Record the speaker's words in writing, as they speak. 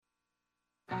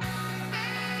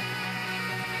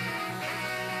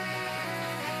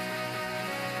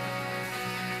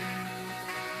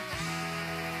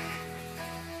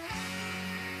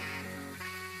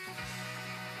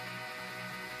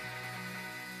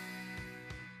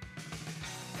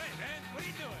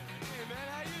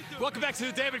Welcome back to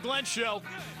the David Glenn Show.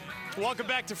 Welcome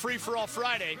back to Free for All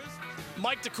Friday.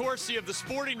 Mike DeCourcy of the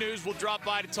Sporting News will drop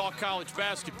by to talk college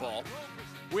basketball.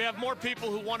 We have more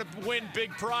people who want to win big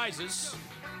prizes.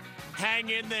 Hang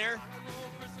in there.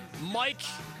 Mike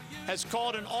has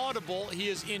called an audible. He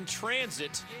is in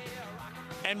transit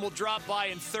and will drop by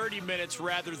in 30 minutes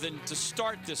rather than to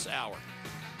start this hour.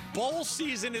 Bowl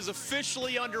season is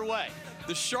officially underway.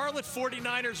 The Charlotte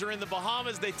 49ers are in the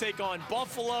Bahamas. They take on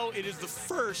Buffalo. It is the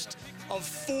first of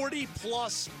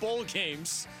 40-plus bowl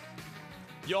games.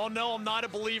 Y'all know I'm not a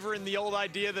believer in the old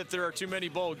idea that there are too many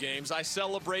bowl games. I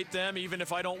celebrate them even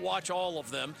if I don't watch all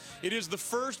of them. It is the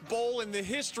first bowl in the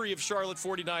history of Charlotte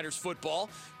 49ers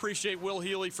football. Appreciate Will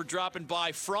Healy for dropping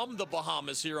by from the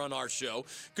Bahamas here on our show.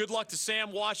 Good luck to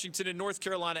Sam Washington and North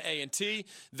Carolina A&T.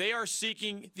 They are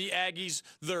seeking the Aggies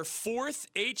their fourth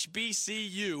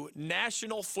HBCU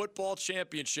National Football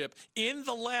Championship in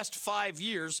the last 5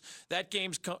 years. That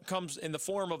game comes in the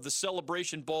form of the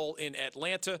Celebration Bowl in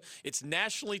Atlanta. It's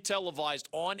nationally televised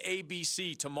on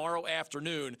ABC tomorrow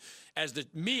afternoon as the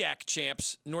MEAC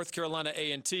champs, North Carolina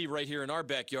A&T, right here in our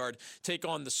backyard, take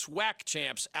on the SWAC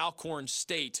champs, Alcorn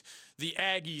State. The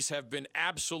Aggies have been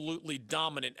absolutely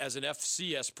dominant as an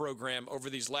FCS program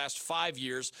over these last 5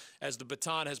 years as the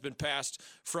baton has been passed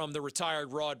from the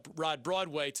retired Rod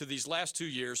Broadway to these last 2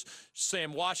 years.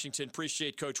 Sam Washington,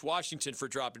 appreciate Coach Washington for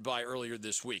dropping by earlier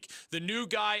this week. The new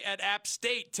guy at App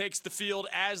State takes the field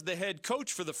as the head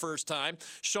coach for the first time.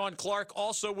 Sean Clark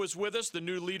also was with us, the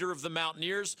new leader of the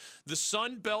Mountaineers. The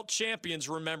Sun Belt champions,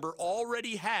 remember,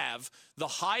 already have the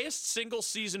highest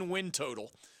single-season win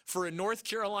total for a North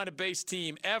Carolina-based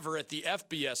team ever at the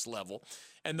FBS level.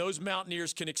 And those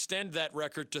Mountaineers can extend that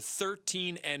record to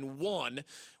 13-1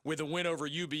 with a win over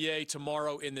UBA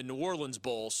tomorrow in the New Orleans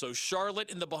Bowl. So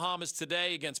Charlotte in the Bahamas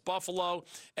today against Buffalo,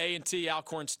 A&T,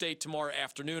 Alcorn State tomorrow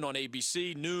afternoon on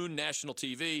ABC, noon, national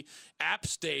TV. App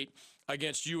State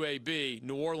against UAB,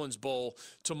 New Orleans Bowl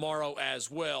tomorrow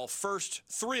as well.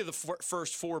 Three of the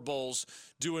first four bowls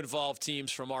do involve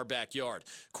teams from our backyard.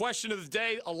 Question of the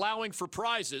day, allowing for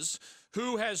prizes.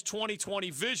 Who has 2020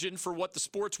 vision for what the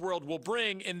sports world will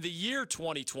bring in the year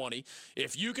 2020?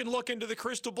 If you can look into the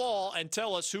crystal ball and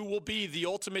tell us who will be the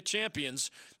ultimate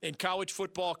champions in college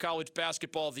football, college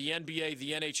basketball, the NBA,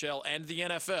 the NHL, and the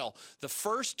NFL, the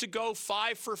first to go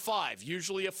 5 for 5,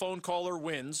 usually a phone caller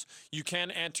wins. You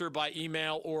can enter by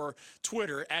email or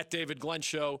Twitter at David Glenn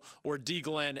Show or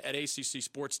dglenn at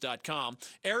accsports.com.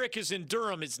 Eric in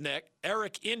Durham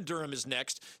is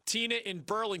next. Tina in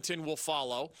Burlington will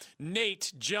follow.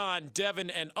 Nate, John, Devin,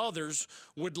 and others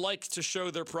would like to show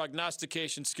their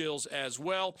prognostication skills as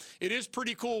well. It is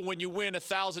pretty cool when you win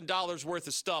 $1,000 worth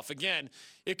of stuff. Again,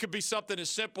 it could be something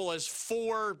as simple as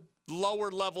 4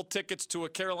 lower-level tickets to a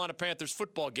Carolina Panthers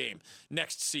football game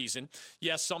next season.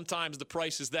 Yes, sometimes the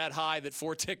price is that high that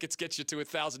 4 tickets get you to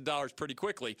 $1,000 pretty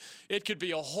quickly. It could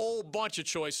be a whole bunch of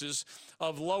choices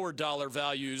of lower dollar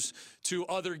values to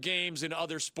other games in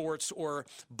other sports or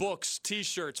books,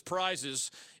 T-shirts, prizes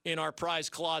in our prize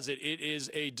closet. It is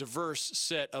a diverse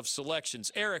set of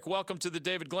selections. Eric, welcome to the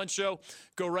David Glenn Show.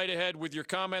 Go right ahead with your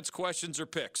comments, questions, or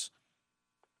picks.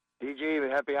 DG,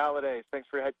 happy holidays. Thanks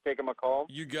for taking my call.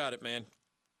 You got it, man.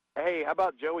 Hey, how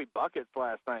about Joey Buckets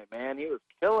last night, man? He was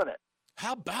killing it.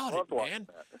 How about it, man?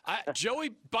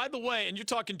 Joey, by the way, and you're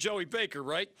talking Joey Baker,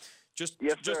 right? Just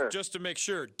to make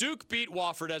sure. Duke beat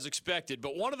Wofford as expected,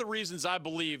 but one of the reasons I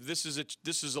believe this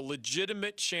is a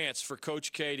legitimate chance for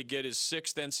Coach K to get his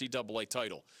 6th NCAA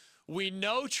title. We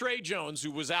know Trey Jones,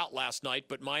 who was out last night,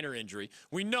 but minor injury.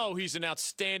 We know he's an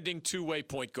outstanding two-way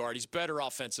point guard. He's better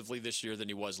offensively this year than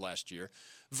he was last year.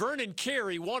 Vernon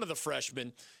Carey, one of the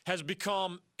freshmen, has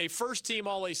become a first-team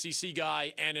All-ACC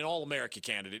guy and an All-America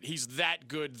candidate. He's that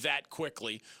good that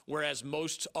quickly, whereas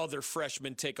most other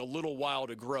freshmen take a little while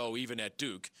to grow, even at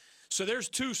Duke. So there's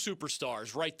 2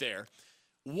 superstars right there.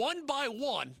 One by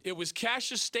one, it was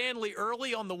Cassius Stanley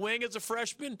early on the wing as a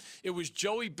freshman. It was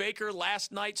Joey Baker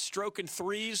last night stroking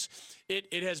threes.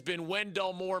 It has been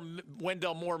Wendell Moore,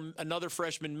 another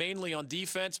freshman, mainly on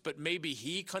defense, but maybe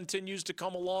he continues to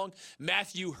come along.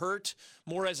 Matthew Hurt,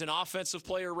 more as an offensive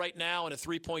player right now and a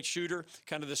three-point shooter,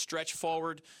 kind of the stretch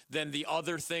forward than the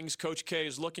other things Coach K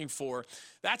is looking for.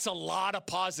 That's a lot of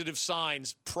positive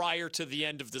signs prior to the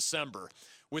end of December.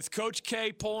 With Coach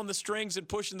K pulling the strings and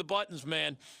pushing the buttons,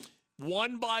 man,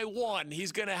 one by one,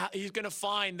 he's gonna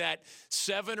find that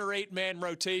 7 or 8 man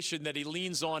rotation that he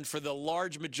leans on for the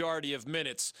large majority of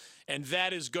minutes, and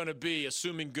that is going to be,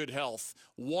 assuming good health,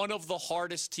 one of the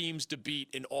hardest teams to beat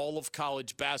in all of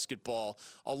college basketball,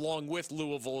 along with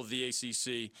Louisville of the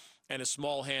ACC and a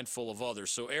small handful of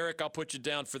others. So, Eric, I'll put you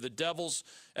down for the Devils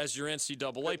as your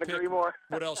NCAA Couldn't pick. agree more.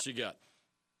 What else you got?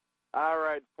 All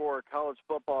right, for college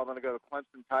football, I'm going to go to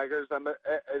Clemson Tigers.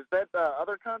 Is that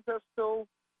other contest still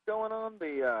going on?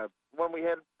 The one we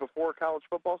had before college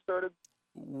football started?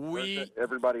 Or is it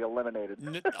everybody eliminated?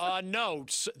 No,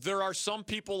 there are some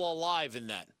people alive in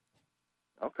that.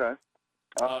 Okay.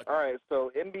 All right, so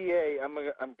NBA, I'm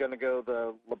going to go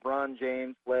the LeBron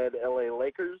James-led LA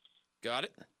Lakers. Got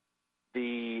it.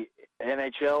 The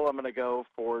NHL, I'm going to go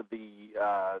for the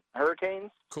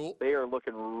Hurricanes. Cool. They are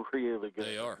looking really good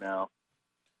They are. now.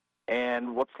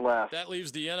 And what's left? That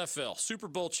leaves the NFL, Super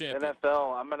Bowl champion.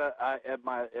 NFL,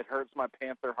 it hurts my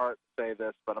Panther heart to say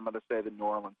this, but I'm going to say the New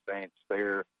Orleans Saints.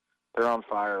 They're on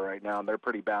fire right now, and they're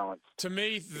pretty balanced. To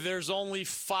me, there's only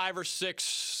 5 or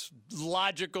 6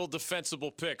 logical,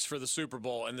 defensible picks for the Super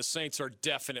Bowl, and the Saints are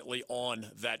definitely on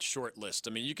that short list.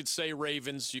 I mean, you could say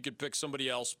Ravens, you could pick somebody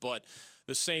else, but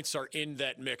the Saints are in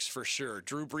that mix for sure.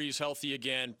 Drew Brees healthy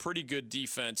again, pretty good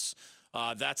defense.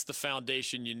 That's the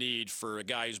foundation you need for a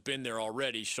guy who's been there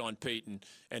already, Sean Payton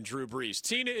and Drew Brees.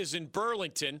 Tina is in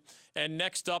Burlington, and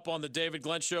next up on the David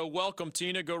Glenn Show. Welcome,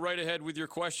 Tina. Go right ahead with your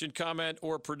question, comment,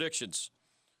 or predictions.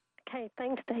 Okay,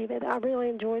 thanks, David. I really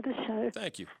enjoyed the show.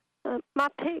 Thank you. My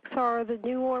picks are the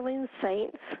New Orleans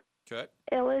Saints, Okay.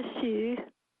 LSU,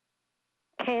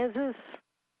 Kansas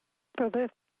for the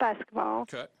basketball,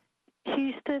 Okay.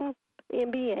 Houston,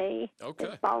 NBA, Okay.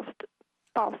 and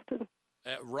Boston.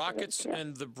 Rockets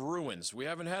and the Bruins. We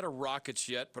haven't had a Rockets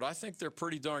yet, but I think they're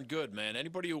pretty darn good, man.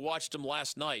 Anybody who watched them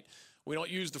last night, we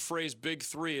don't use the phrase Big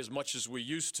Three as much as we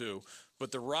used to, but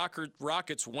the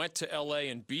Rockets went to L.A.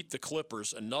 and beat the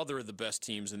Clippers, another of the best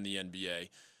teams in the NBA.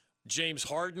 James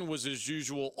Harden was his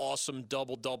usual awesome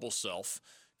double-double self.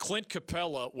 Clint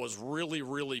Capella was really,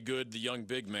 really good, the young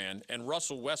big man, and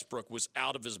Russell Westbrook was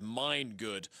out of his mind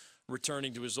good,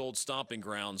 returning to his old stomping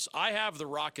grounds. I have the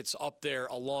Rockets up there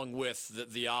along with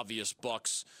the obvious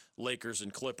Bucks, Lakers,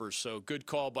 and Clippers. So good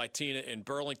call by Tina in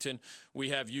Burlington.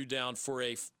 We have you down for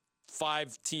a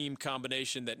 5-team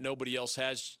combination that nobody else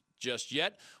has just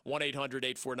yet.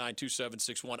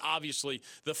 1-800-849-2761. Obviously,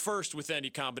 the first with any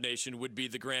combination would be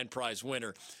the grand prize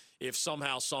winner. If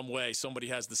somehow, some way, somebody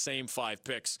has the same 5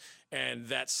 picks and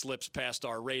that slips past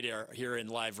our radar here in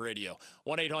live radio.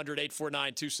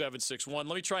 1-800-849-2761. Let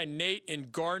me try Nate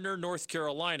in Garner, North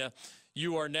Carolina.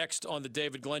 You are next on the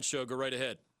David Glenn Show. Go right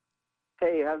ahead.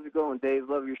 Hey, how's it going, Dave?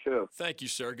 Love your show. Thank you,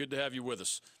 sir. Good to have you with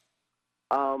us.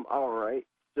 All right.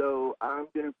 So I'm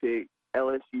going to pick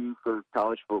LSU for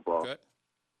college football. Okay.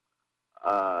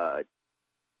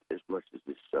 As much as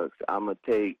this sucks, I'm going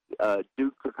to take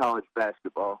Duke for college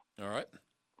basketball. All right.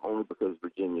 Only because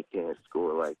Virginia can't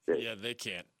score like that. Yeah, they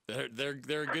can't.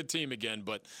 They're a good team again,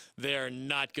 but they are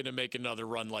not going to make another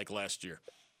run like last year.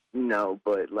 No,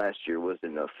 but last year was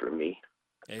enough for me.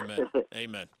 Amen.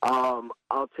 Amen. I'll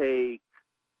take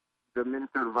the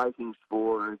Minnesota Vikings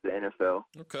for the NFL.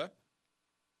 Okay.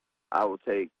 I will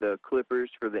take the Clippers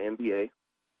for the NBA.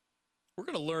 We're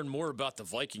going to learn more about the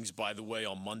Vikings, by the way,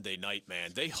 on Monday night,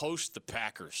 man. They host the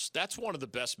Packers. That's one of the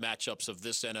best matchups of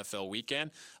this NFL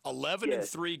weekend.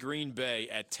 11-3 Green Bay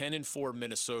at 10-4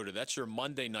 Minnesota. That's your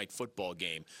Monday night football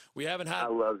game. We haven't had. I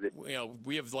love it. You know,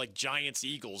 we have like Giants,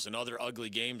 Eagles, and other ugly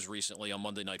games recently on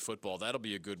Monday Night Football. That'll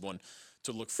be a good one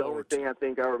to look The only forward to. thing I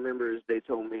think I remember is they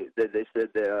told me that they said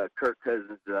that Kirk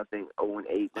Cousins is, I think,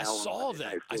 0-8 now.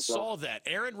 I saw that.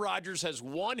 Aaron Rodgers has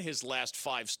won his last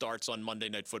 5 starts on Monday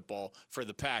Night Football for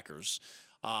the Packers.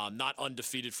 Not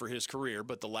undefeated for his career,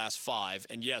 but the last 5.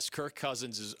 And, yes, Kirk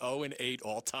Cousins is 0-8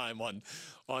 all-time on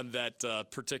that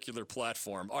particular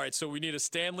platform. All right, so we need a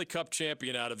Stanley Cup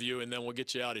champion out of you, and then we'll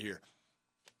get you out of here.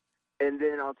 And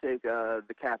then I'll take the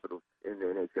Capitals in the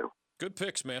NHL. Good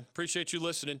picks, man. Appreciate you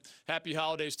listening. Happy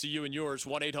holidays to you and yours.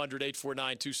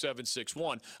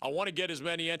 1-800-849-2761. I want to get as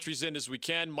many entries in as we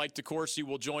can. Mike DeCourcy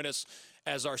will join us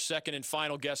as our second and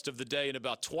final guest of the day in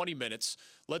about 20 minutes.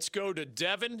 Let's go to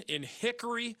Devin in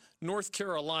Hickory, North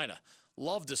Carolina.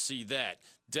 Love to see that.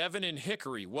 Devin in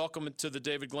Hickory, welcome to the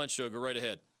David Glenn Show. Go right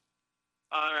ahead.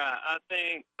 All right. I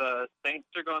think the Saints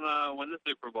are going to win the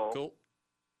Super Bowl. Cool.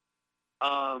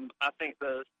 I think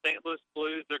the St. Louis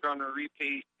Blues are going to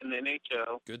repeat in the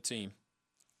NHL. Good team.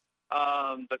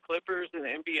 The Clippers in the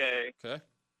NBA. Okay.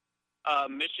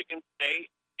 Michigan State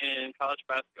in college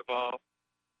basketball.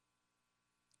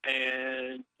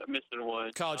 And I'm missing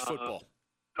one. College football.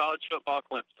 College football,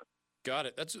 Clemson. Got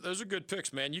it. Those are good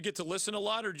picks, man. You get to listen a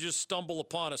lot or just stumble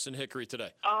upon us in Hickory today?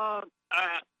 I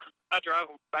drive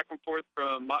back and forth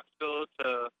from Mocksville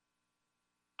to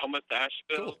almost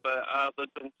Asheville, Cool. but I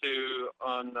listen to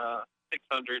on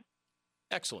 600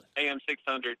 Excellent. AM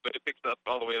 600, but it picks up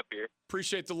all the way up here.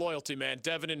 Appreciate the loyalty, man.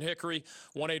 Devin and Hickory,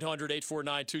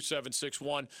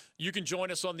 1-800-849-2761. You can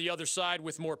join us on the other side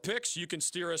with more picks. You can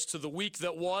steer us to the week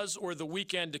that was or the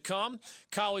weekend to come.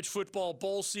 College football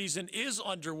bowl season is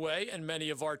underway, and many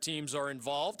of our teams are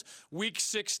involved. Week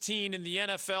 16 in the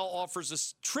NFL offers a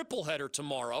triple header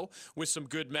tomorrow with some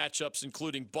good matchups,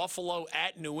 including Buffalo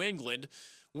at New England,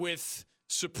 with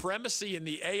supremacy in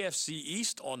the AFC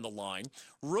East on the line.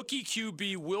 Rookie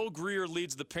QB Will Grier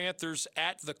leads the Panthers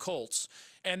at the Colts.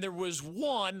 And there was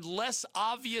one less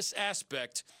obvious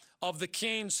aspect of the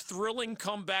Canes' thrilling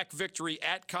comeback victory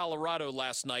at Colorado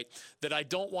last night that I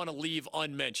don't want to leave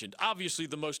unmentioned. Obviously,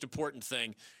 the most important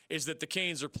thing is that the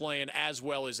Canes are playing as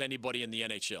well as anybody in the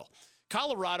NHL.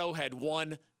 Colorado had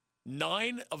won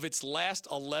 9 of its last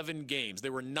 11 games. They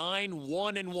were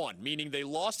 9-1-1, meaning they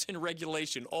lost in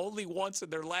regulation only once in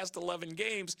their last 11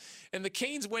 games, and the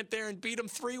Canes went there and beat them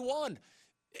 3-1.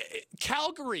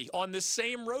 Calgary on this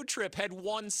same road trip had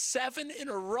won 7 in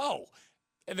a row,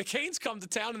 and the Canes come to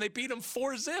town and they beat them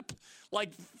 4-0.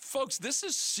 Like, folks, this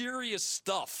is serious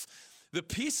stuff. The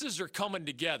pieces are coming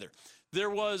together.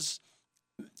 There was,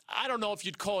 I don't know if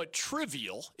you'd call it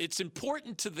trivial. It's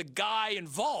important to the guy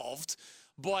involved,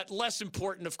 but less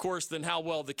important, of course, than how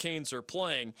well the Canes are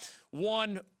playing.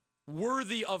 One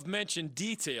worthy of mention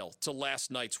detail to last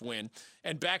night's win.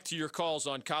 And back to your calls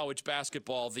on college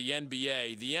basketball, the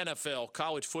NBA, the NFL,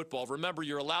 college football. Remember,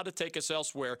 you're allowed to take us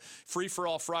elsewhere. Free for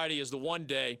All Friday is the one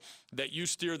day that you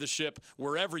steer the ship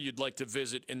wherever you'd like to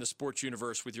visit in the sports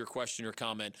universe with your question or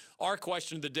comment. Our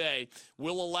question of the day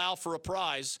will allow for a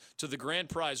prize to the grand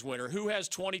prize winner. Who has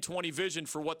 2020 vision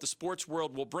for what the sports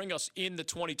world will bring us in the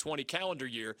 2020 calendar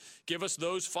year? Give us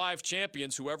those 5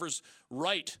 champions, whoever's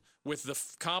right with the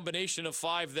combination of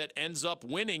 5 that ends up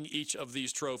winning each of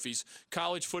these trophies.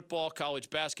 College football,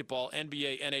 college basketball,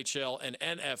 NBA, NHL, and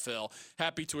NFL.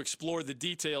 Happy to explore the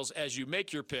details as you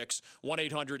make your picks.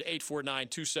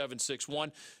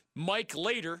 1-800-849-2761. Mike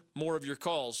later, more of your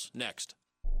calls next.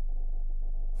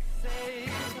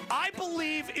 I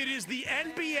believe it is the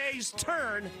NBA's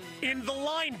turn in the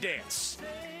line dance.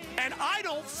 And I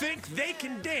don't think they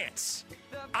can dance.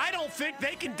 I don't think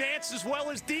they can dance as well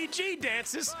as DG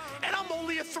dances, and I'm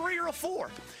only a 3 or a 4.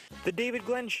 The David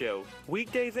Glenn Show,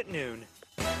 weekdays at noon.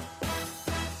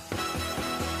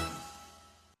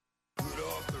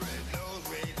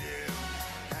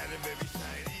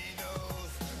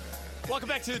 Welcome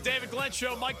back to the David Glenn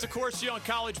Show. Mike DeCourcy on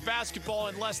college basketball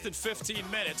in less than 15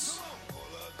 minutes.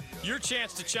 Your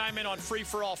chance to chime in on Free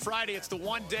for All Friday. It's the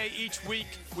one day each week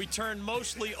we turn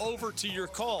mostly over to your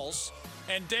calls.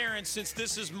 And Darren, since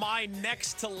this is my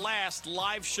next to last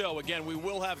live show, again, we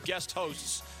will have guest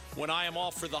hosts when I am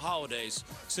off for the holidays.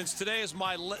 Since today is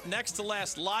my next to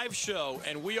last live show,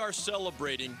 and we are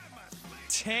celebrating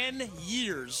 10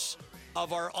 years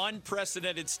of our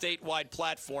unprecedented statewide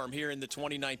platform here in the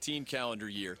 2019 calendar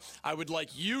year, I would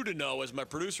like you to know, as my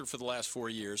producer for the last 4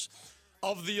 years,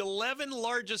 of the 11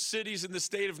 largest cities in the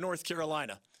state of North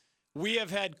Carolina, we have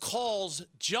had calls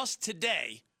just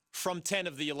today from 10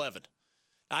 of the 11.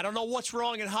 I don't know what's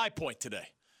wrong in High Point today,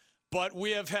 but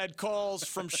we have had calls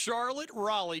from Charlotte,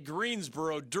 Raleigh,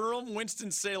 Greensboro, Durham,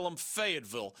 Winston-Salem,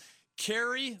 Fayetteville,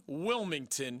 Cary,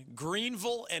 Wilmington,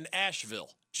 Greenville, and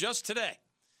Asheville just today.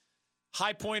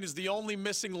 High Point is the only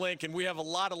missing link, and we have a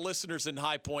lot of listeners in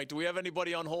High Point. Do we have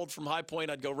anybody on hold from High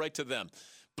Point? I'd go right to them.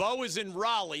 Bo is in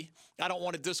Raleigh. I don't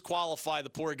want to disqualify the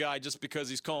poor guy just because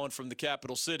he's calling from the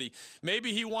capital city.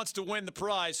 Maybe he wants to win the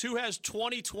prize. Who has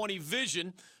 2020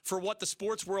 vision for what the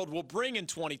sports world will bring in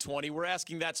 2020? We're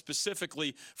asking that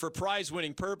specifically for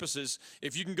prize-winning purposes.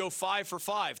 If you can go 5 for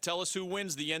 5, tell us who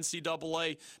wins the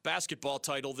NCAA basketball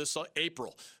title this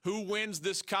April. Who wins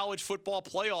this college football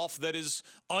playoff that is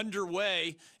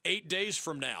underway 8 days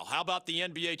from now? How about the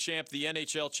NBA champ, the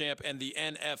NHL champ, and the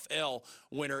NFL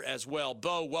winner as well?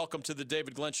 Bo, welcome to the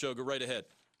David Glenn Show. Go right ahead.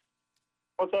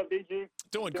 What's up, DG?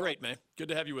 Doing great, man. Good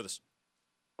to have you with us.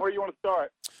 Where do you want to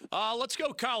start? Let's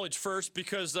go college first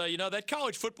because, that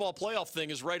college football playoff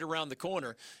thing is right around the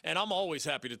corner, and I'm always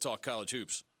happy to talk college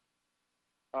hoops.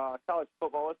 College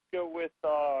football. Let's go with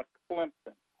Clemson.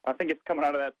 I think it's coming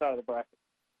out of that side of the bracket.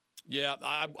 Yeah,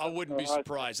 I wouldn't be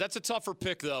surprised. That's a tougher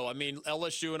pick, though. I mean,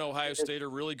 LSU and Ohio State are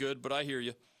really good, but I hear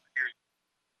you.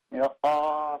 Yeah.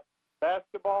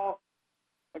 Basketball,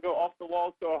 I go off the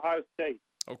wall to Ohio State.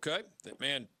 Okay.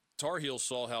 Man, Tar Heels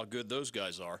saw how good those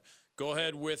guys are. Go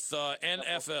ahead with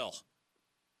NFL.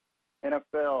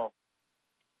 NFL.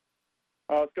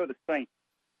 Let's go to the Saints.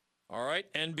 All right.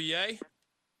 NBA?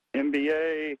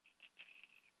 NBA.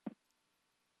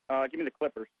 Give me the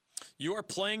Clippers. You are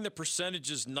playing the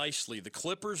percentages nicely. The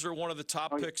Clippers are one of the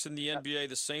top picks in the NBA,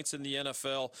 the Saints in the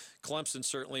NFL. Clemson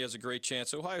certainly has a great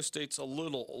chance. Ohio State's a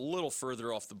little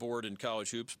further off the board in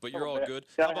college hoops, but you're all good.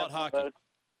 How about hockey?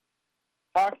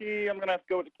 Hockey, I'm going to have to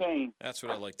go with the Canes. That's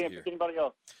what I like to hear. Can't pick anybody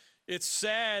else. It's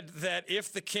sad that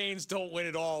if the Canes don't win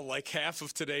it all, like half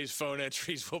of today's phone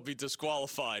entries will be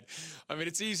disqualified. I mean,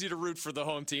 it's easy to root for the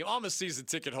home team. I'm a season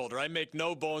ticket holder. I make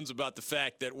no bones about the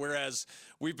fact that whereas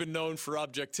we've been known for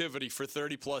objectivity for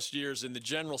 30-plus years in the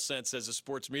general sense as a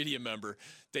sports media member,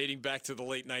 dating back to the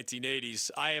late 1980s,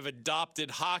 I have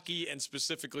adopted hockey and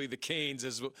specifically the Canes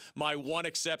as my one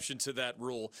exception to that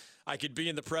rule. I could be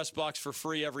in the press box for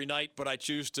free every night, but I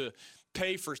choose to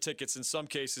pay for tickets in some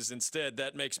cases instead.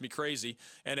 That makes me crazy.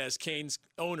 And as Canes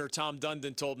owner Tom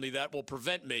Dundon told me, that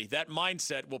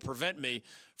mindset will prevent me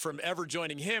from ever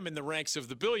joining him in the ranks of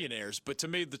the billionaires. But to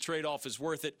me, the trade-off is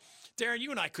worth it. Darren,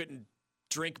 you and I couldn't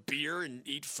drink beer and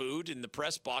eat food in the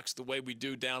press box the way we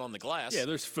do down on the glass. Yeah,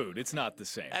 there's food. It's not the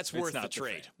same. That's worth the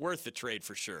trade. Worth the trade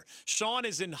for sure. Sean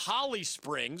is in Holly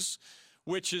Springs,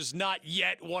 which is not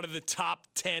yet one of the top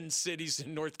 10 cities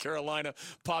in North Carolina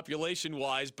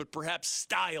population-wise, but perhaps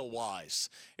style-wise,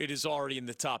 it is already in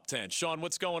the top 10. Sean,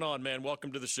 what's going on, man?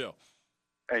 Welcome to the show.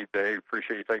 Hey, Dave.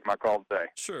 Appreciate you taking my call today.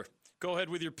 Sure. Go ahead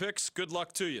with your picks. Good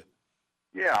luck to you.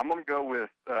 Yeah, I'm going to go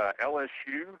with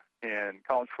LSU in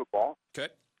college football.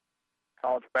 Okay.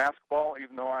 College basketball,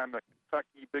 even though I'm a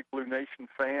Kentucky Big Blue Nation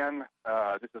fan,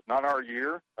 this is not our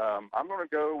year. I'm going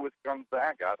to go with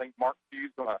Gonzaga. I think Mark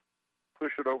Few's going to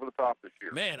push it over the top this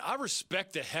year. Man, I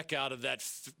respect the heck out of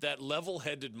that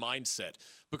level-headed mindset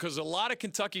because a lot of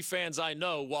Kentucky fans I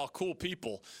know, while cool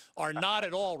people, are not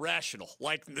at all rational.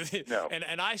 Like, no.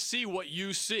 And I see what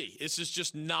you see. This is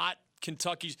just not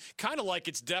Kentucky's, kind of like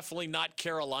it's definitely not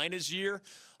Carolina's year.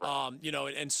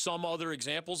 And some other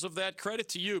examples of that. Credit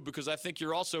to you because I think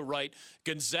you're also right.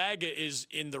 Gonzaga is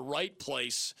in the right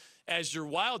place as your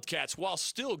Wildcats, while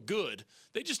still good.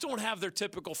 They just don't have their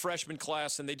typical freshman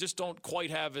class, and they just don't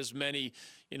quite have as many,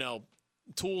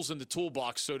 tools in the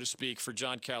toolbox, so to speak, for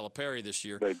John Calipari this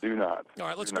year. They do not. All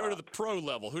right, let's go to the pro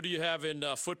level. Who do you have in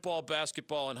football,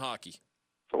 basketball, and hockey?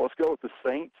 So let's go with the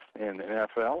Saints in the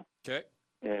NFL. Okay.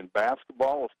 In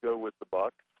basketball, let's go with the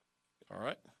Bucks. All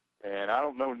right. And I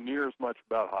don't know near as much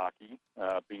about hockey,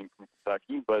 being from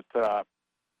Kentucky, but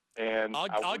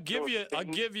I'll give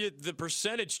you the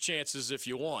percentage chances if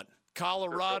you want.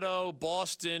 Colorado,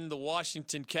 Boston, the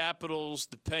Washington Capitals,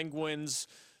 the Penguins,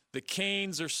 the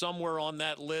Canes are somewhere on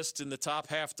that list in the top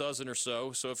half dozen or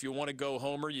so. So if you want to go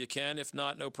homer, you can. If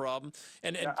not, no problem.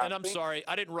 And I'm sorry,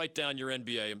 I didn't write down your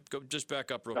NBA. Go just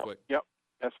back up real quick. Yep,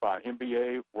 that's fine.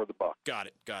 NBA or the Bucks. Got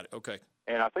it. Okay.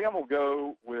 And I think I'm gonna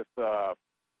go with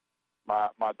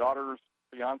my daughter's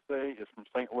fiance is from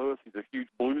St. Louis. He's a huge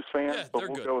Blues fan, yeah, so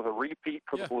we'll go with a repeat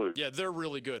for the Blues. Yeah, they're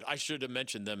really good. I should have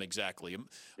mentioned them exactly.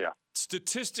 Yeah.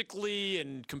 Statistically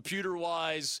and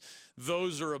computer-wise,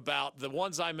 those are about the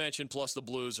ones I mentioned plus the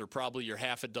Blues are probably your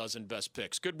half a dozen best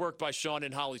picks. Good work by Sean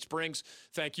in Holly Springs.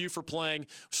 Thank you for playing.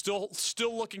 Still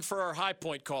looking for our high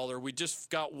point caller. We just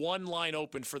got one line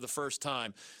open for the first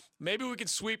time. Maybe we can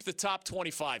sweep the top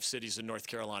 25 cities in North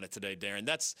Carolina today, Darren.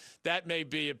 That may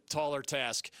be a taller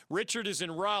task. Richard is in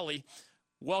Raleigh.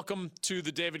 Welcome to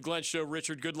the David Glenn Show.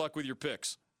 Richard, good luck with your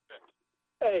picks.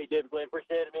 Hey, David Glenn,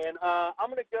 appreciate it, man.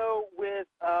 I'm going to go with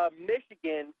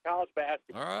Michigan college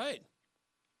basketball. All right.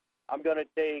 I'm going to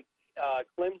take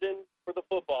Clemson for the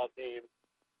football team.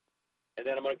 And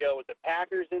then I'm going to go with the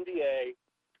Packers NBA.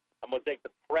 I'm going to take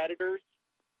the Predators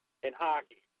in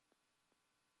hockey.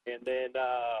 And then,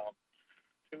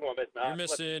 who am I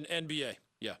missing? You're missing NBA.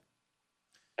 Yeah.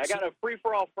 I got a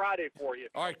free-for-all Friday for you.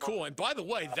 All right, cool. And by the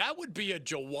way, that would be a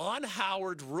Juwan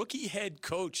Howard rookie head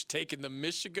coach taking the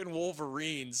Michigan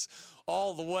Wolverines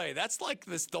all the way. That's like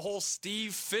the whole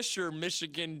Steve Fisher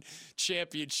Michigan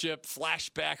championship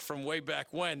flashback from way back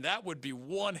when. That would be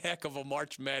one heck of a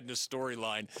March Madness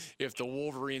storyline if the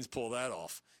Wolverines pull that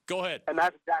off. Go ahead. And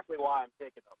that's exactly why I'm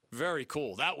taking them. Very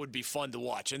cool. That would be fun to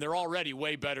watch. And they're already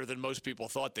way better than most people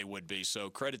thought they would be. So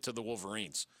credit to the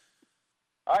Wolverines.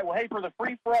 All right, well, hey, for the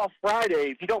free-for-all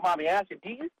Friday, if you don't mind me asking, do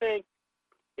you think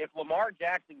if Lamar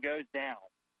Jackson goes down,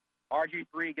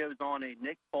 RG3 goes on a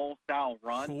Nick Foles-style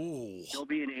run, he'll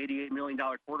be an $88 million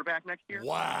quarterback next year?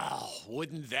 Wow.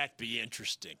 Wouldn't that be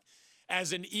interesting?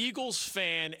 As an Eagles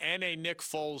fan and a Nick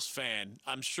Foles fan,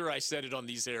 I'm sure I said it on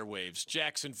these airwaves,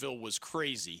 Jacksonville was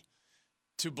crazy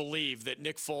to believe that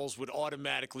Nick Foles would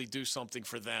automatically do something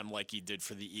for them like he did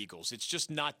for the Eagles. It's just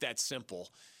not that simple.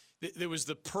 There was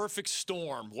the perfect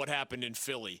storm, what happened in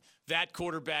Philly. That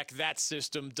quarterback, that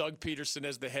system, Doug Peterson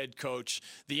as the head coach,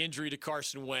 the injury to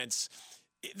Carson Wentz.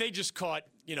 they just caught,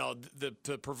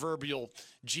 the proverbial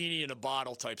genie in a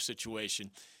bottle type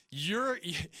situation.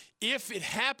 If it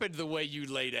happened the way you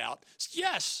laid out,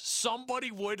 yes,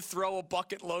 somebody would throw a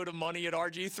bucket load of money at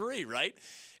RG3, right?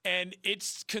 And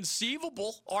it's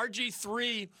conceivable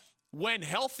RG3, when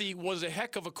healthy, was a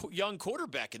heck of a young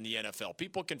quarterback in the NFL.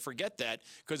 People can forget that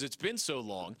because it's been so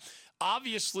long.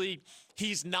 Obviously,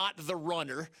 he's not the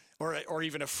runner or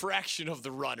even a fraction of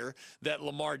the runner that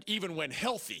Lamar, even when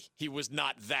healthy, he was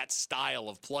not that style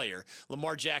of player.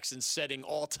 Lamar Jackson setting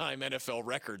all-time NFL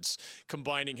records,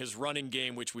 combining his running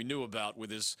game, which we knew about,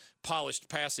 with his polished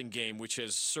passing game, which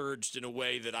has surged in a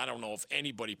way that I don't know if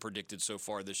anybody predicted so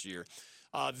far this year.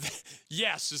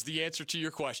 Yes is the answer to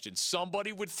your question.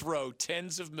 Somebody would throw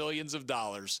tens of millions of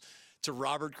dollars to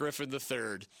Robert Griffin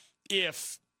III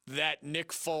if that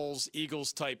Nick Foles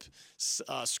Eagles-type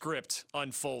script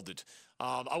unfolded.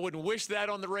 I wouldn't wish that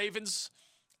on the Ravens.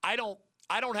 I don't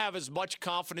have as much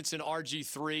confidence in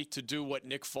RG3 to do what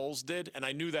Nick Foles did, and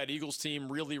I knew that Eagles team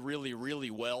really, really,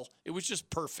 really well. It was just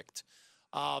perfect.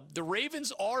 The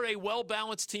Ravens are a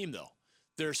well-balanced team, though.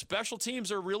 Their special teams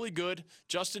are really good.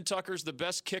 Justin Tucker's the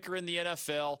best kicker in the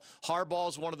NFL.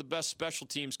 Harbaugh's one of the best special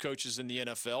teams coaches in the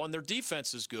NFL, and their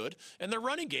defense is good, and their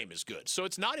running game is good. So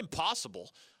it's not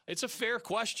impossible. It's a fair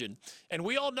question, and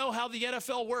we all know how the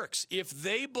NFL works. If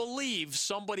they believe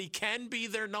somebody can be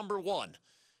their number one,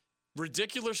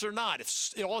 ridiculous or not,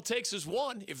 if all it takes is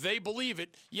one, if they believe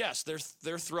it, yes,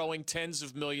 they're throwing tens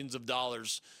of millions of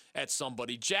dollars at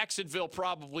somebody. Jacksonville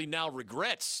probably now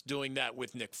regrets doing that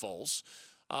with Nick Foles.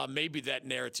 Maybe that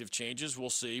narrative changes. We'll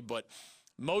see. But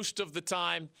most of the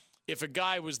time, if a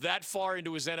guy was that far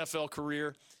into his NFL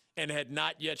career and had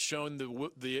not yet shown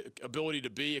the ability to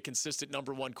be a consistent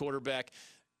number one quarterback,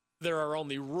 there are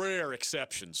only rare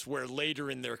exceptions where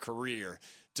later in their career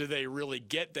do they really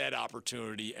get that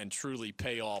opportunity and truly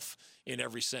pay off in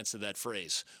every sense of that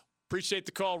phrase. Appreciate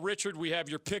the call, Richard. We have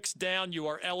your picks down. You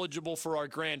are eligible for our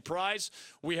grand prize.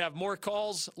 We have more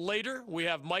calls later. We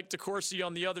have Mike DeCourcy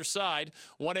on the other side,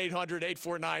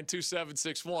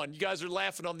 1-800-849-2761. You guys are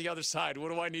laughing on the other side.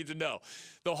 What do I need to know?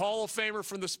 The Hall of Famer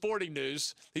from the Sporting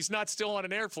News. He's not still on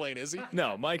an airplane, is he?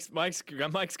 No, Mike's going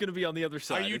to be on the other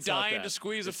side. Are you dying to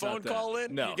squeeze a phone call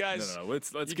in? No, you guys, no.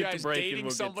 Let's you get guys the break. Dating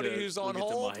and somebody who's on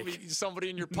hold?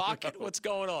 Somebody in your pocket? What's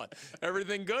going on?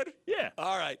 Everything good? Yeah.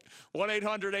 All right.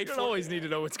 1-800-849. You don't always need to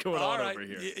know what's going on over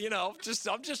here.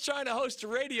 I'm just trying to host a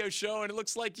radio show, and it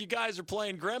looks like you guys are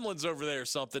playing Gremlins over there or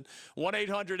something.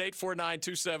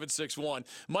 1-800-849-2761.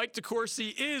 Mike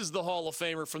DeCourcy is the Hall of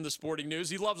Famer from the Sporting News.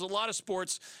 He loves a lot of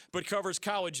sports, but covers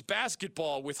college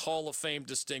basketball with Hall of Fame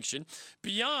distinction.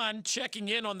 Beyond checking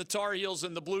in on the Tar Heels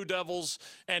and the Blue Devils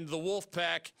and the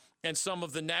Wolfpack and some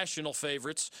of the national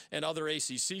favorites and other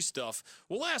ACC stuff,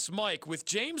 we'll ask Mike, with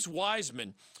James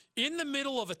Wiseman in the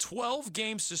middle of a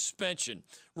 12-game suspension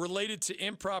related to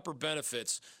improper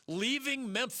benefits,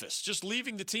 leaving Memphis, just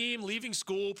leaving the team, leaving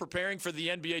school, preparing for the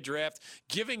NBA draft,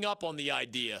 giving up on the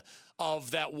idea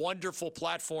of that wonderful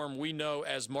platform we know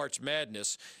as March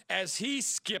Madness, as he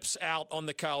skips out on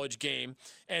the college game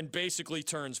and basically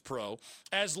turns pro,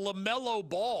 as LaMelo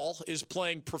Ball is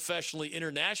playing professionally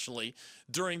internationally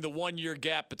during the one-year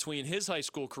gap between his high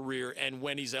school career and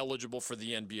when he's eligible for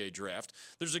the NBA draft.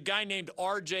 There's a guy named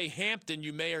R.J. Hampton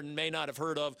you may or may not have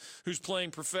heard of who's playing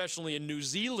professionally in New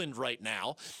Zealand right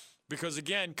now. Because,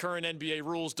 again, current NBA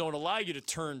rules don't allow you to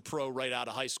turn pro right out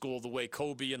of high school the way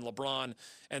Kobe and LeBron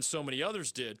and so many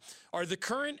others did. Are the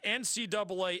current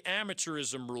NCAA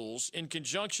amateurism rules, in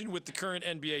conjunction with the current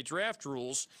NBA draft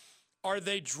rules, are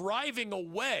they driving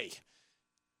away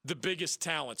the biggest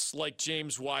talents like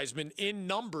James Wiseman in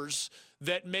numbers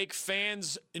that make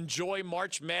fans enjoy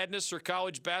March Madness or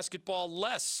college basketball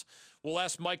less? We'll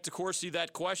ask Mike DeCourcy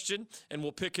that question, and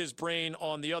we'll pick his brain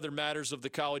on the other matters of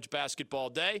the college basketball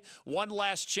day. One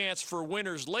last chance for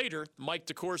winners later. Mike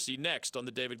DeCourcy next on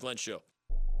The David Glenn Show.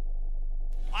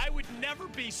 I would never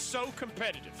be so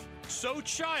competitive, so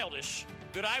childish,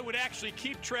 that I would actually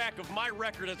keep track of my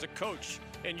record as a coach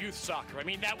in youth soccer. I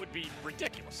mean, that would be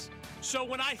ridiculous. So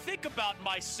when I think about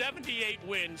my 78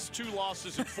 wins, 2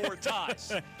 losses, and 4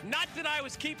 ties, not that I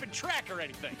was keeping track or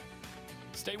anything.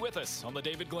 Stay with us on The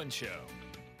David Glenn Show.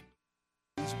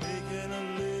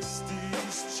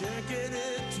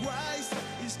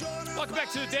 Welcome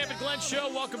back to The David Glenn Show.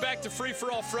 Welcome back to Free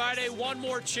for All Friday. One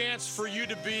more chance for you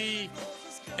to be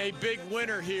a big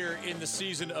winner here in the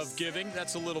season of giving.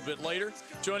 That's a little bit later.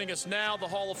 Joining us now, the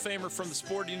Hall of Famer from the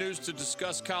Sporting News to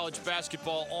discuss college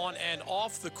basketball on and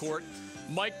off the court,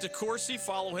 Mike DeCourcy.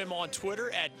 Follow him on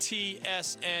Twitter at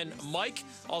TSNMike.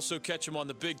 Also catch him on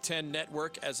the Big Ten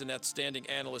Network as an outstanding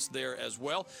analyst there as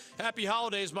well. Happy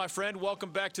holidays, my friend.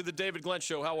 Welcome back to the David Glenn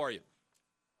Show. How are you?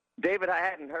 David, I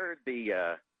hadn't heard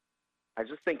I was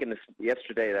just thinking this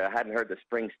yesterday that I hadn't heard the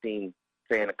Springsteen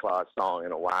Santa Claus song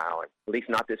in a while, at least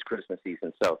not this Christmas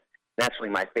season. So naturally,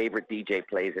 my favorite DJ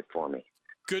plays it for me.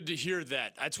 Good to hear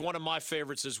that. That's one of my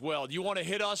favorites as well. You want to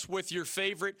hit us with your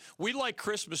favorite? We like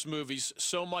Christmas movies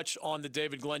so much on the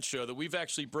David Glenn Show that we've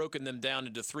actually broken them down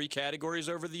into 3 categories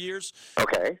over the years.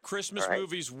 Okay. Christmas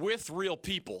movies with real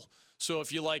people. So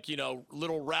if you like,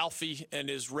 little Ralphie and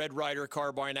his Red Ryder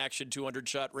carbine action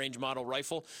 200-shot range model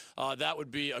rifle, that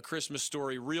would be A Christmas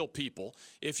Story, real people.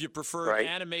 If you prefer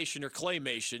animation or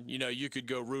claymation, you could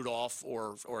go Rudolph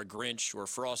or a Grinch or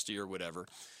Frosty or whatever.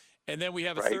 And then we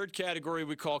have a third category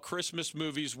we call Christmas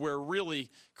movies where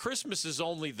really Christmas is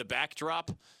only the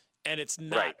backdrop. And it's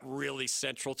not really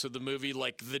central to the movie,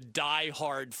 like the Die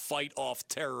Hard Fight Off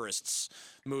Terrorists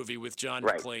movie with John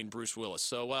McClane, Bruce Willis.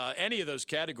 So any of those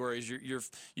categories,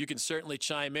 you can certainly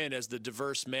chime in as the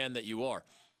diverse man that you are.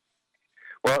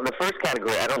 Well, the first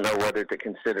category, I don't know whether to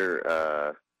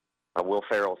consider Will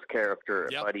Ferrell's character,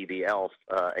 Buddy the Elf,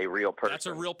 a real person. That's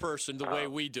a real person the way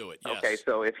we do it, yes. Okay,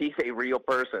 so if he's a real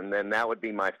person, then that would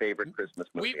be my favorite Christmas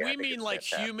movie. We mean like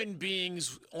human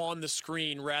beings on the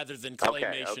screen rather than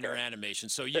claymation or animation.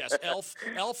 So, yes,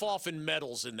 Elf often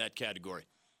meddles in that category.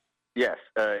 Yes.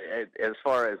 As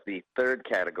far as the third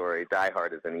category, Die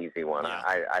Hard is an easy one. Yeah.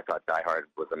 I thought Die Hard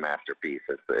was a masterpiece.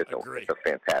 It's a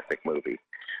fantastic movie.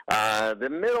 The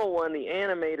middle one, the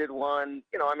animated one,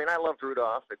 I loved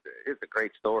Rudolph. It's a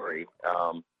great story.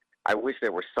 I wish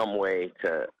there was some way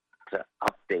to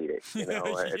update it.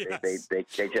 Yes.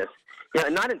 They just,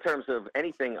 not in terms of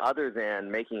anything other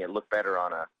than making it look better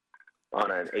on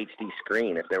an HD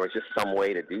screen. If there was just some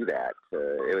way to do that,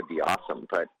 it would be awesome.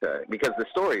 But because the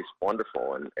story is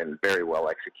wonderful and very well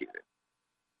executed.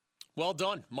 Well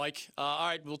done, Mike. All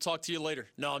right, we'll talk to you later.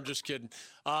 No, I'm just kidding.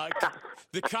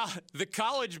 The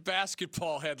college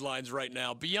basketball headlines right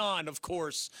now, beyond, of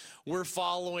course, we're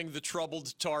following the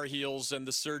troubled Tar Heels and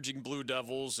the surging Blue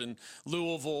Devils and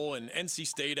Louisville, and NC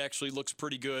State actually looks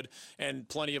pretty good, and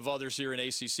plenty of others here in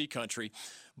ACC country.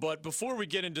 But before we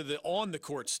get into the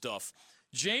on-the-court stuff,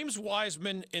 James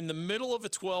Wiseman, in the middle of a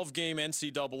 12-game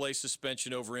NCAA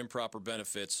suspension over improper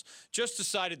benefits, just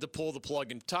decided to pull the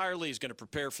plug entirely. He's going to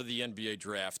prepare for the NBA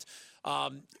draft.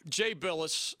 Jay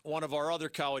Billis, one of our other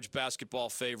college basketball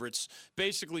favorites,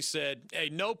 basically said, hey,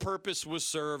 no purpose was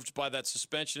served by that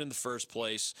suspension in the first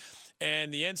place,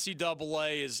 and the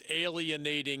NCAA is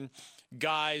alienating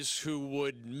guys who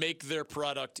would make their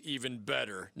product even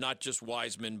better, not just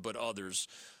Wiseman but others.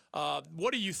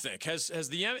 What do you think? Has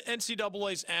the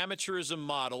NCAA's amateurism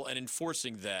model and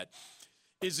enforcing that,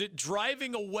 is it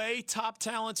driving away top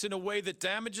talents in a way that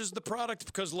damages the product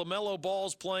because LaMelo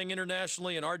Ball's playing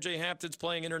internationally and R.J. Hampton's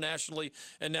playing internationally,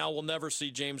 and now we'll never see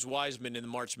James Wiseman in the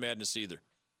March Madness either?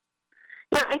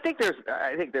 Yeah, I think there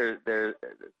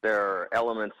are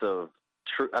elements of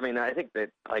truth. I mean, I think that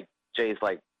Jay's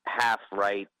half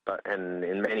right, and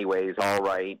in many ways all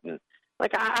right, and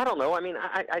I don't know. I mean,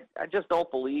 I just don't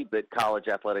believe that college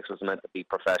athletics was meant to be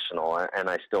professional, and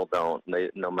I still don't.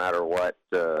 No matter what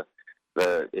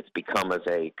it's become as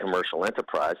a commercial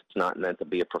enterprise, it's not meant to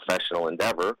be a professional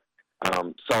endeavor.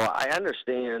 So I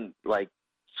understand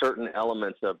certain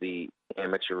elements of the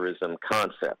amateurism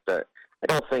concept. I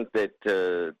don't think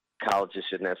that colleges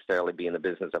should necessarily be in the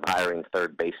business of hiring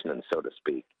third basemen, so to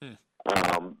speak.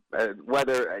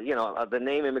 Whether the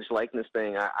name, image, likeness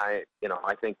thing, I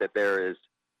think that there is,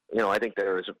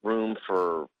 room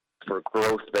for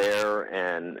growth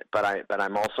there, but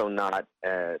I'm also not,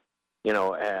 I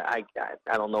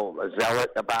don't know, a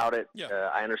zealot about it. Yeah.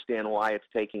 I understand why it's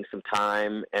taking some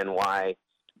time and why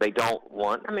they don't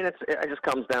want. I mean, it just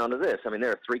comes down to this. I mean,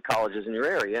 there are 3 colleges in your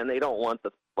area, and they don't want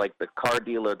the car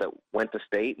dealer that went to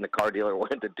State and the car dealer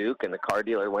went to Duke and the car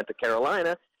dealer went to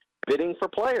Carolina bidding for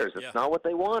players. It's not what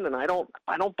they want, and I don't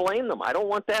blame them. I don't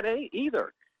want that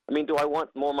either. I mean, do I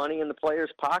want more money in the players'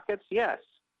 pockets? Yes,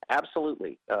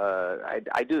 absolutely.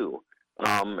 I do.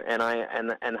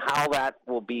 And how that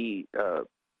will be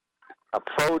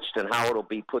approached and how it'll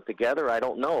be put together, I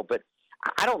don't know. But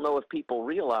I don't know if people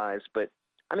realize, but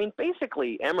I mean,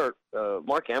 basically,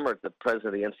 Mark Emmert, the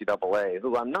president of the NCAA,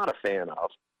 who I'm not a fan of,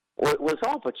 was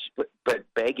all but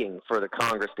begging for the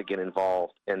Congress to get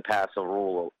involved and pass a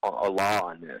law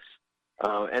on this.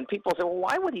 And people say, well,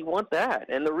 why would he want that?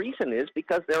 And the reason is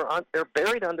because they're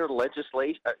buried under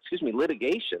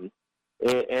litigation.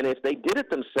 And if they did it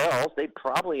themselves, they'd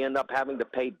probably end up having to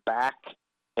pay back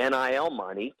NIL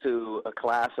money to a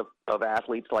class of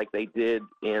athletes like they did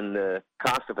in the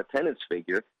cost of attendance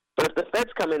figure. But if the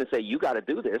feds come in and say, you got to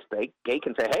do this, they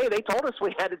can say, hey, they told us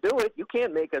we had to do it. You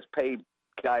can't make us pay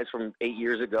guys from 8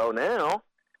 years ago now.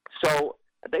 So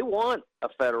they want a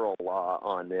federal law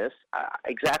on this.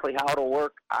 Exactly how it'll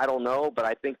work, I don't know, but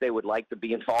I think they would like to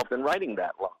be involved in writing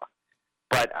that law.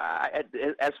 But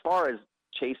as far as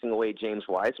chasing away James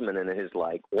Wiseman and his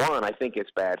like, one, I think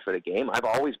it's bad for the game. I've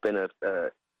always been as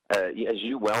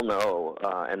you well know,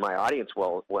 and my audience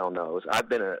well knows, I've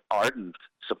been an ardent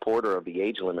supporter of the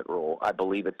age limit rule. I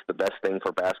believe it's the best thing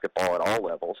for basketball at all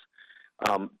levels.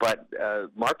 But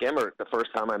Mark Emmert, the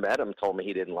first time I met him, told me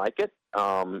he didn't like it,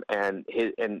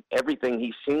 and everything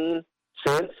he's seen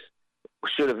since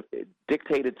should have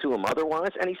dictated to him otherwise.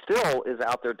 And he still is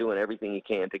out there doing everything he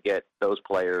can to get those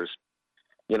players,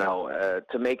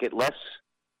 to make it less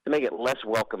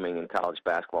welcoming in college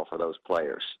basketball for those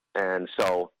players. And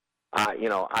so, I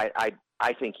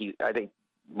think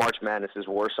March Madness is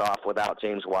worse off without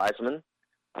James Wiseman,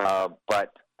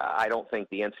 but I don't think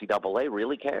the NCAA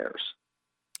really cares.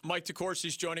 Mike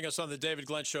DeCourcy's joining us on the David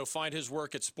Glenn Show. Find his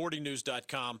work at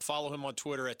sportingnews.com. Follow him on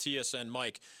Twitter at TSN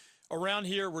Mike. Around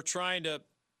here, we're trying to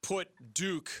put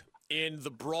Duke in the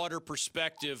broader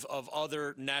perspective of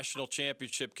other national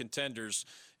championship contenders,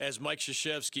 as Mike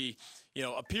Krzyzewski,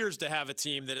 appears to have a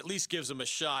team that at least gives him a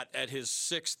shot at his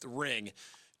sixth ring.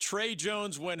 Trey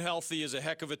Jones, when healthy, is a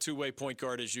heck of a two-way point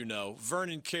guard, as you know.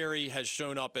 Vernon Carey has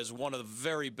shown up as one of the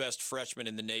very best freshmen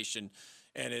in the nation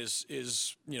and is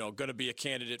going to be a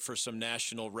candidate for some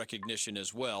national recognition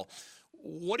as well.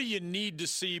 What do you need to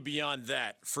see beyond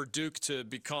that for Duke to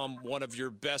become one of your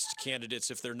best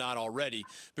candidates if they're not already?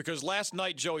 Because last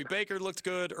night Joey Baker looked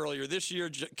good. Earlier this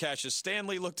year, Cassius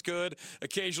Stanley looked good.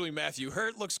 Occasionally Matthew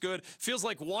Hurt looks good. Feels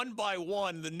like one by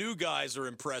one the new guys are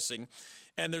impressing.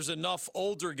 And there's enough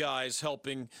older guys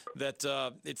helping that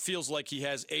it feels like he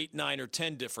has 8, 9, or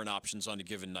 10 different options on a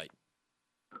given night.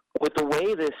 With the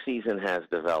way this season has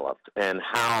developed and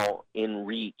how in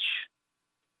reach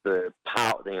the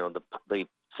power, the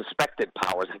suspected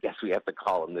powers, I guess we have to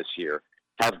call them this year,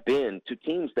 have been to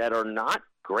teams that are not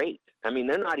great. I mean,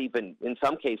 they're not even, in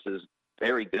some cases,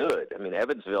 very good. I mean,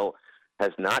 Evansville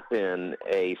has not been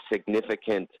a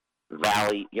significant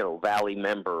Valley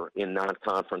member in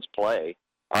non-conference play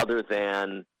other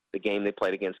than the game they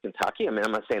played against Kentucky. I mean,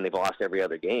 I'm not saying they've lost every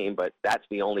other game, but that's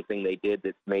the only thing they did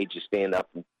that made you stand up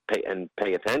and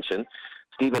pay attention.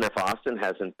 Stephen F. Austin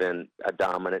hasn't been a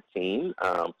dominant team.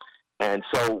 And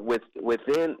so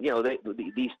within,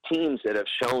 these teams that have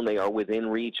shown they are within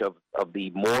reach of the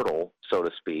mortal, so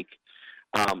to speak,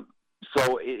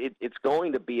 so it's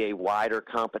going to be a wider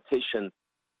competition.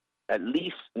 At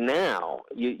least now,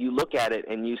 you look at it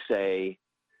and you say,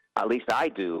 at least I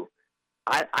do,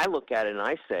 I look at it and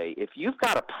I say, if you've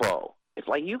got a pro, if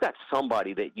you got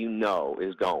somebody that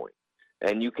is going,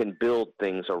 and you can build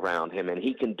things around him, and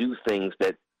he can do things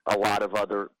that a lot of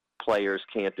other players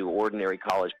can't do, ordinary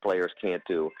college players can't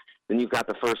do, then you've got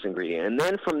the first ingredient. And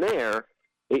then from there,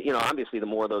 obviously the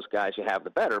more of those guys you have, the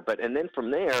better. And then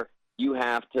from there, you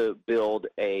have to build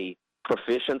a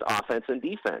proficient offense and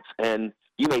defense. And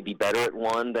you may be better at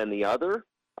one than the other,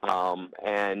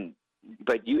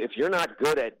 but if you're not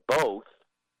good at both,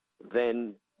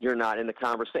 then you're not in the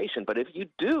conversation. But if you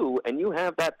do and you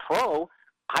have that pro,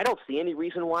 I don't see any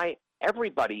reason why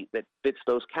everybody that fits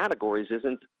those categories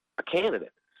isn't a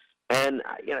candidate. And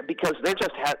because there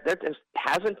just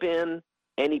hasn't been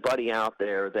anybody out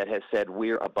there that has said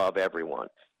we're above everyone.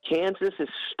 Kansas is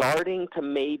starting to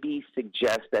maybe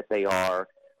suggest that they are,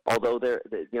 although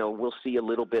we'll see a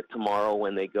little bit tomorrow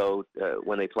when they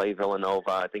play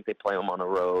Villanova. I think they play them on the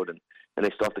road, and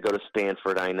they still have to go to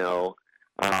Stanford, I know.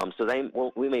 So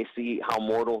we may see how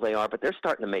mortal they are, but they're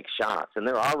starting to make shots, and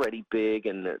they're already big,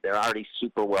 and they're already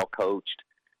super well coached.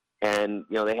 And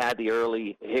they had the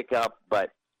early hiccup,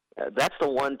 but that's the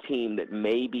one team that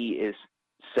maybe is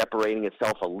separating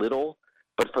itself a little.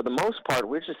 But for the most part,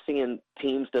 we're just seeing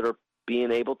teams that are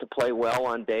being able to play well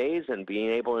on days and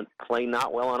being able to play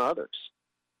not well on others.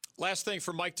 Last thing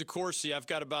for Mike DeCourcy, I've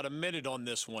got about a minute on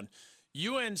this one.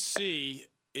 UNC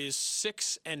is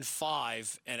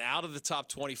 6-5 and out of the top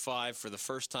 25 for the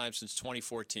first time since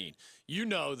 2014. You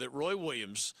know that Roy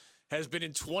Williams has been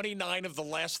in 29 of the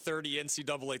last 30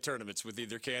 NCAA tournaments with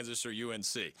either Kansas or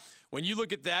UNC. When you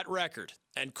look at that record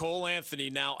and Cole Anthony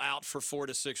now out for 4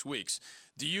 to 6 weeks,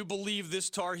 do you believe this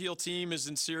Tar Heel team is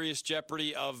in serious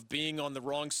jeopardy of being on the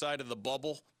wrong side of the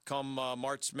bubble come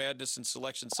March Madness and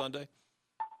Selection Sunday?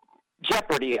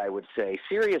 Jeopardy, I would say.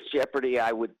 Serious jeopardy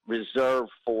I would reserve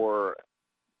for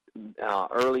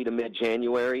early to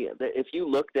mid-January. If you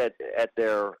looked at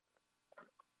the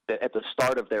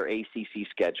start of their ACC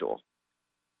schedule,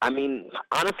 I mean,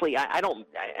 honestly,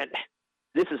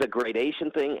 this is a gradation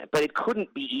thing, but it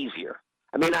couldn't be easier.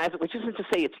 I mean, which isn't to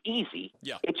say it's easy.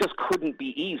 Yeah. It just couldn't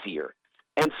be easier.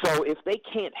 And so if they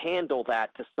can't handle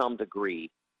that to some degree,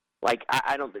 like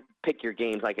I don't pick your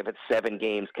games, like if it's 7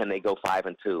 games, can they go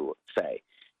 5-2, say?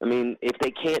 I mean, if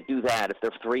they can't do that, if they're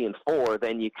 3-4,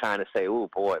 then you kind of say, "Oh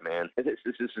boy, man, this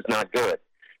is not good."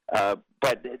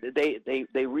 But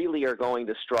they really are going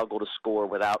to struggle to score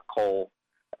without Cole.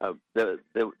 The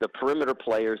perimeter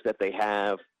players that they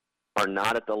have are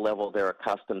not at the level they're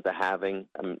accustomed to having.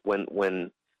 I mean, when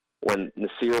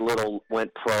Nasir Little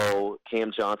went pro,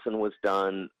 Cam Johnson was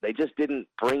done. They just didn't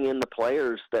bring in the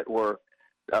players that were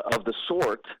of the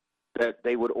sort that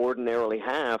they would ordinarily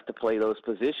have to play those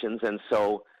positions, and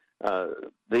so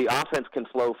the offense can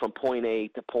flow from point A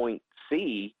to point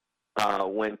C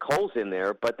when Cole's in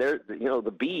there. But they're, the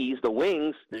Bs, the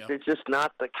wings, they're just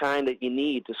not the kind that you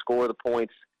need to score the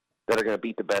points that are going to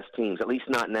beat the best teams. At least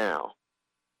not now.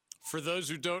 For those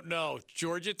who don't know,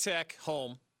 Georgia Tech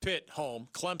home, Pitt home,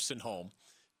 Clemson home,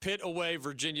 Pitt away,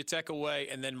 Virginia Tech away,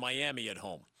 and then Miami at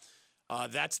home.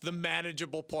 That's the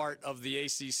manageable part of the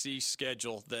ACC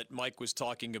schedule that Mike was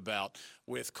talking about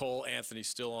with Cole Anthony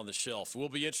still on the shelf. It will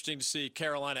be interesting to see.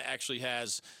 Carolina actually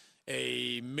has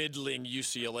a middling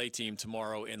UCLA team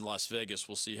tomorrow in Las Vegas.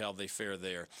 We'll see how they fare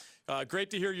there. Great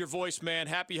to hear your voice, man.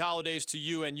 Happy holidays to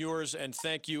you and yours, and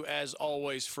thank you, as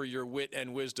always, for your wit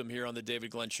and wisdom here on the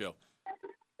David Glenn Show.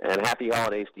 And happy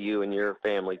holidays to you and your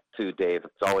family, too, Dave.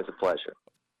 It's always a pleasure.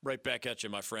 Right back at you,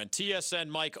 my friend. TSN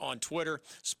Mike on Twitter,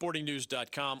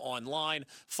 sportingnews.com online.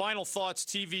 Final thoughts,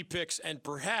 TV picks, and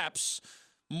perhaps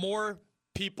more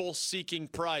people seeking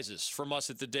prizes from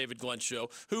us at the David Glenn Show.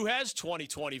 Who has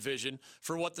 2020 vision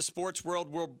for what the sports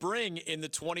world will bring in the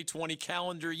 2020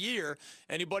 calendar year?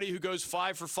 Anybody who goes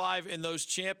 5 for 5 in those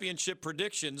championship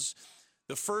predictions,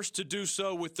 the first to do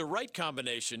so with the right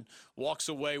combination walks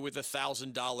away with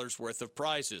 $1,000 worth of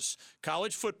prizes.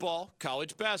 College football,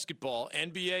 college basketball,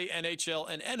 NBA, NHL,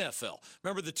 and NFL.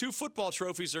 Remember, the 2 football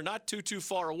trophies are not too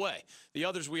far away. The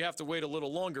others we have to wait a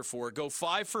little longer for. Go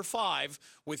 5 for 5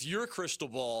 with your crystal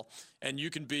ball, and you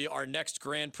can be our next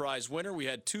grand prize winner. We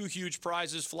had 2 huge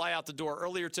prizes fly out the door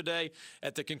earlier today,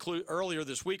 earlier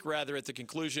this week, at the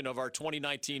conclusion of our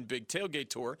 2019 Big Tailgate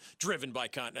Tour, driven by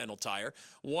Continental Tire.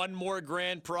 1 more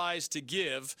grand prize to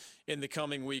give in the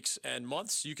coming weeks and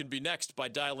months. You can be next by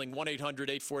dialing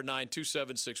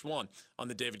 1-800-849-2761 on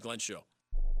The David Glenn Show.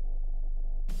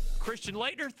 Christian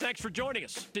Laettner, thanks for joining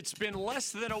us. It's been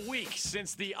less than a week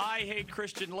since the I Hate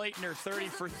Christian Laettner 30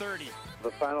 for 30. The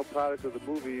final product of the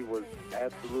movie was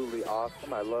absolutely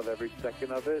awesome. I love every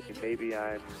second of it. Maybe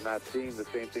I'm not seeing the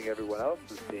same thing everyone else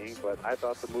is seeing, but I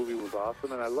thought the movie was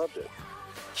awesome and I loved it.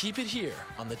 Keep it here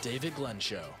on The David Glenn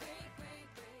Show.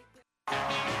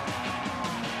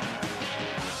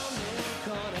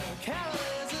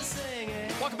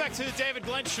 Welcome back to the David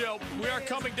Glenn Show. We are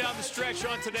coming down the stretch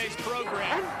on today's program.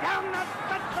 And down the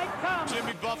stretch they come.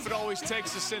 Jimmy Buffett always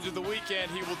takes us into the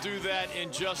weekend. He will do that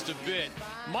in just a bit.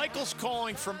 Michael's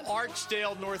calling from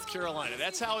Archdale, North Carolina.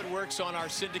 That's how it works on our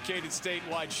syndicated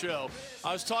statewide show.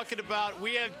 I was talking about,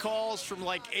 we had calls from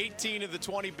like 18 of the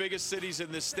 20 biggest cities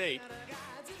in this state.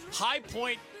 High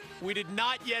Point, we did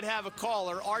not yet have a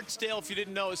caller. Archdale, if you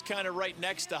didn't know, is kind of right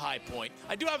next to High Point.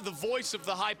 I do have the voice of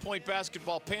the High Point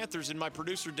basketball Panthers in my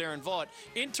producer, Darren Vaught.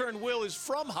 Intern Will is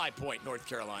from High Point, North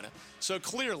Carolina. So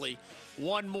clearly,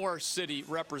 one more city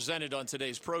represented on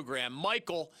today's program.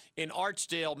 Michael in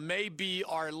Archdale may be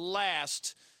our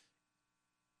last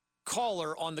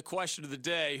caller on the question of the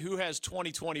day. Who has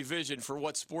 2020 vision for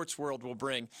what sports world will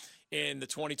bring in the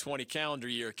 2020 calendar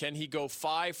year? Can he go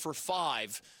 5 for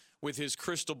 5 with his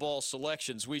crystal ball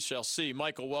selections? We shall see.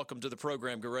 Michael, welcome to the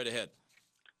program. Go right ahead.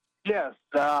 Yes,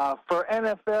 for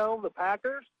NFL, the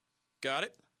Packers. Got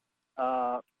it.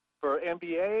 For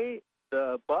NBA,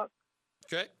 the Bucks.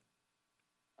 Okay.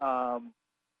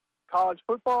 College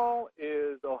football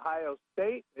is Ohio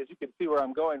State, as you can see where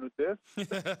I'm going with this.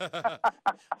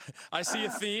 I see a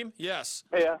theme, yes.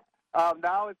 Yeah.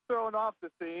 Now it's throwing off the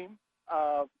theme.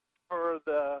 For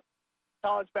the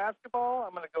college basketball,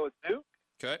 I'm going to go with Duke.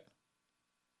 Okay.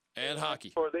 And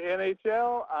hockey. For the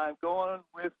NHL, I'm going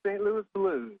with St. Louis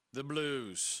Blues. The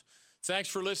Blues. Thanks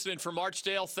for listening from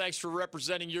Archdale. Thanks for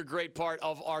representing your great part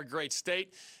of our great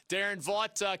state. Darren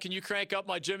Vaught, can you crank up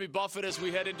my Jimmy Buffett as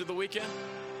we head into the weekend?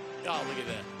 Oh, look at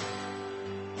that.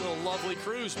 Little lovely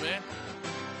cruise, man.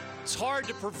 It's hard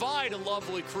to provide a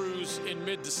lovely cruise in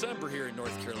mid-December here in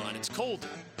North Carolina. It's colder.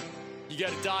 You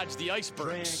got to dodge the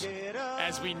icebergs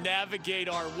as we navigate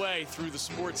our way through the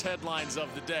sports headlines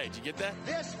of the day. Did you get that?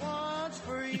 This one's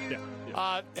for you.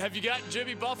 Have you gotten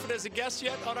Jimmy Buffett as a guest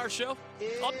yet on our show?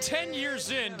 I'm 10 years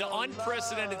into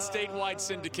unprecedented statewide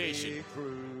syndication.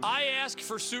 I asked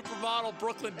for supermodel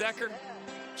Brooklyn Decker.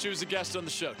 She was a guest on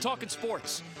the show. Talking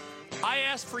sports. I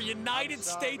asked for United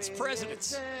States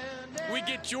presidents. We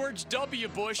get George W.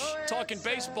 Bush talking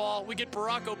baseball. We get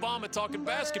Barack Obama talking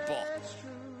basketball.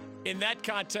 In that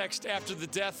context, after the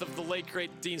death of the late, great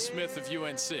Dean Smith of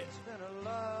UNC.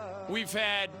 We've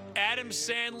had Adam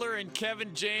Sandler and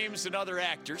Kevin James and other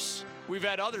actors. We've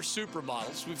had other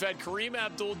supermodels. We've had Kareem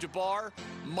Abdul-Jabbar,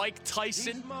 Mike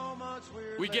Tyson.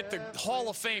 We get the Hall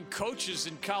of Fame coaches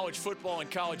in college football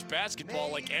and college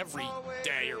basketball like every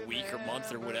day or week or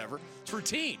month or whatever. It's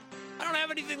routine. I don't have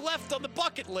anything left on the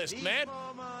bucket list, man.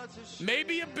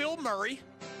 Maybe a Bill Murray.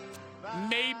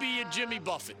 Maybe a Jimmy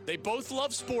Buffett. They both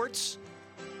love sports,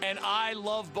 and I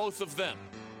love both of them.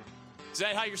 Is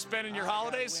that how you're spending your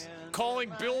holidays?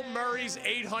 Calling Bill Murray's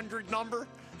 800 number?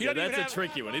 Yeah, that's a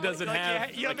tricky one. He doesn't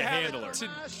have a handler.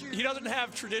 He doesn't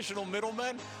have traditional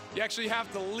middlemen. You actually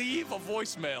have to leave a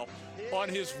voicemail on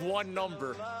his one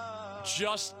number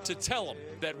just to tell him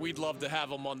that we'd love to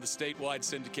have him on the statewide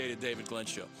syndicated David Glenn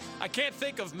Show. I can't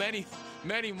think of many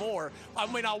more.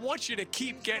 I mean, I want you to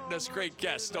keep getting us great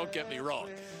guests, don't get me wrong.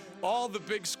 All the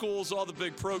big schools, all the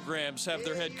big programs have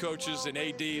their head coaches and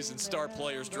ADs and star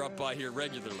players drop by here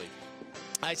regularly.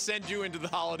 I send you into the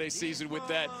holiday season with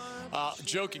that,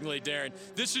 jokingly, Darren.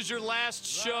 This is your last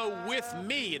show with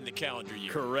me in the calendar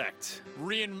year. Correct.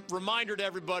 Reminder to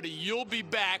everybody, you'll be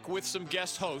back with some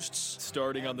guest hosts.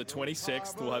 Starting on the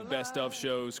 26th, we'll have best of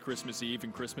shows Christmas Eve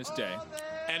and Christmas Day.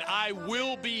 And I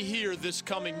will be here this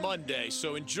coming Monday,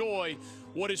 so enjoy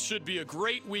what should be a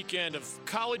great weekend of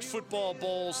college football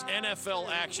bowls, NFL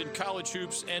action, college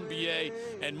hoops, NBA,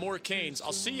 and more Canes.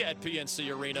 I'll see you at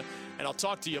PNC Arena, and I'll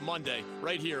talk to you Monday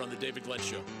right here on The David Glenn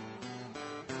Show.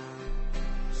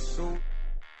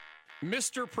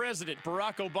 Mr. President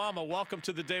Barack Obama, welcome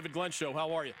to The David Glenn Show.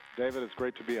 How are you? David, it's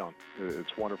great to be on.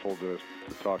 It's wonderful to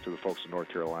talk to the folks in North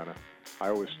Carolina. I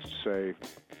always say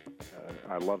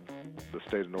I love the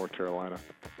state of North Carolina.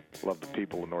 Love the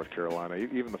people of North Carolina.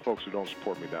 Even the folks who don't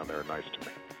support me down there are nice to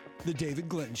me. The David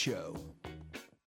Glenn Show.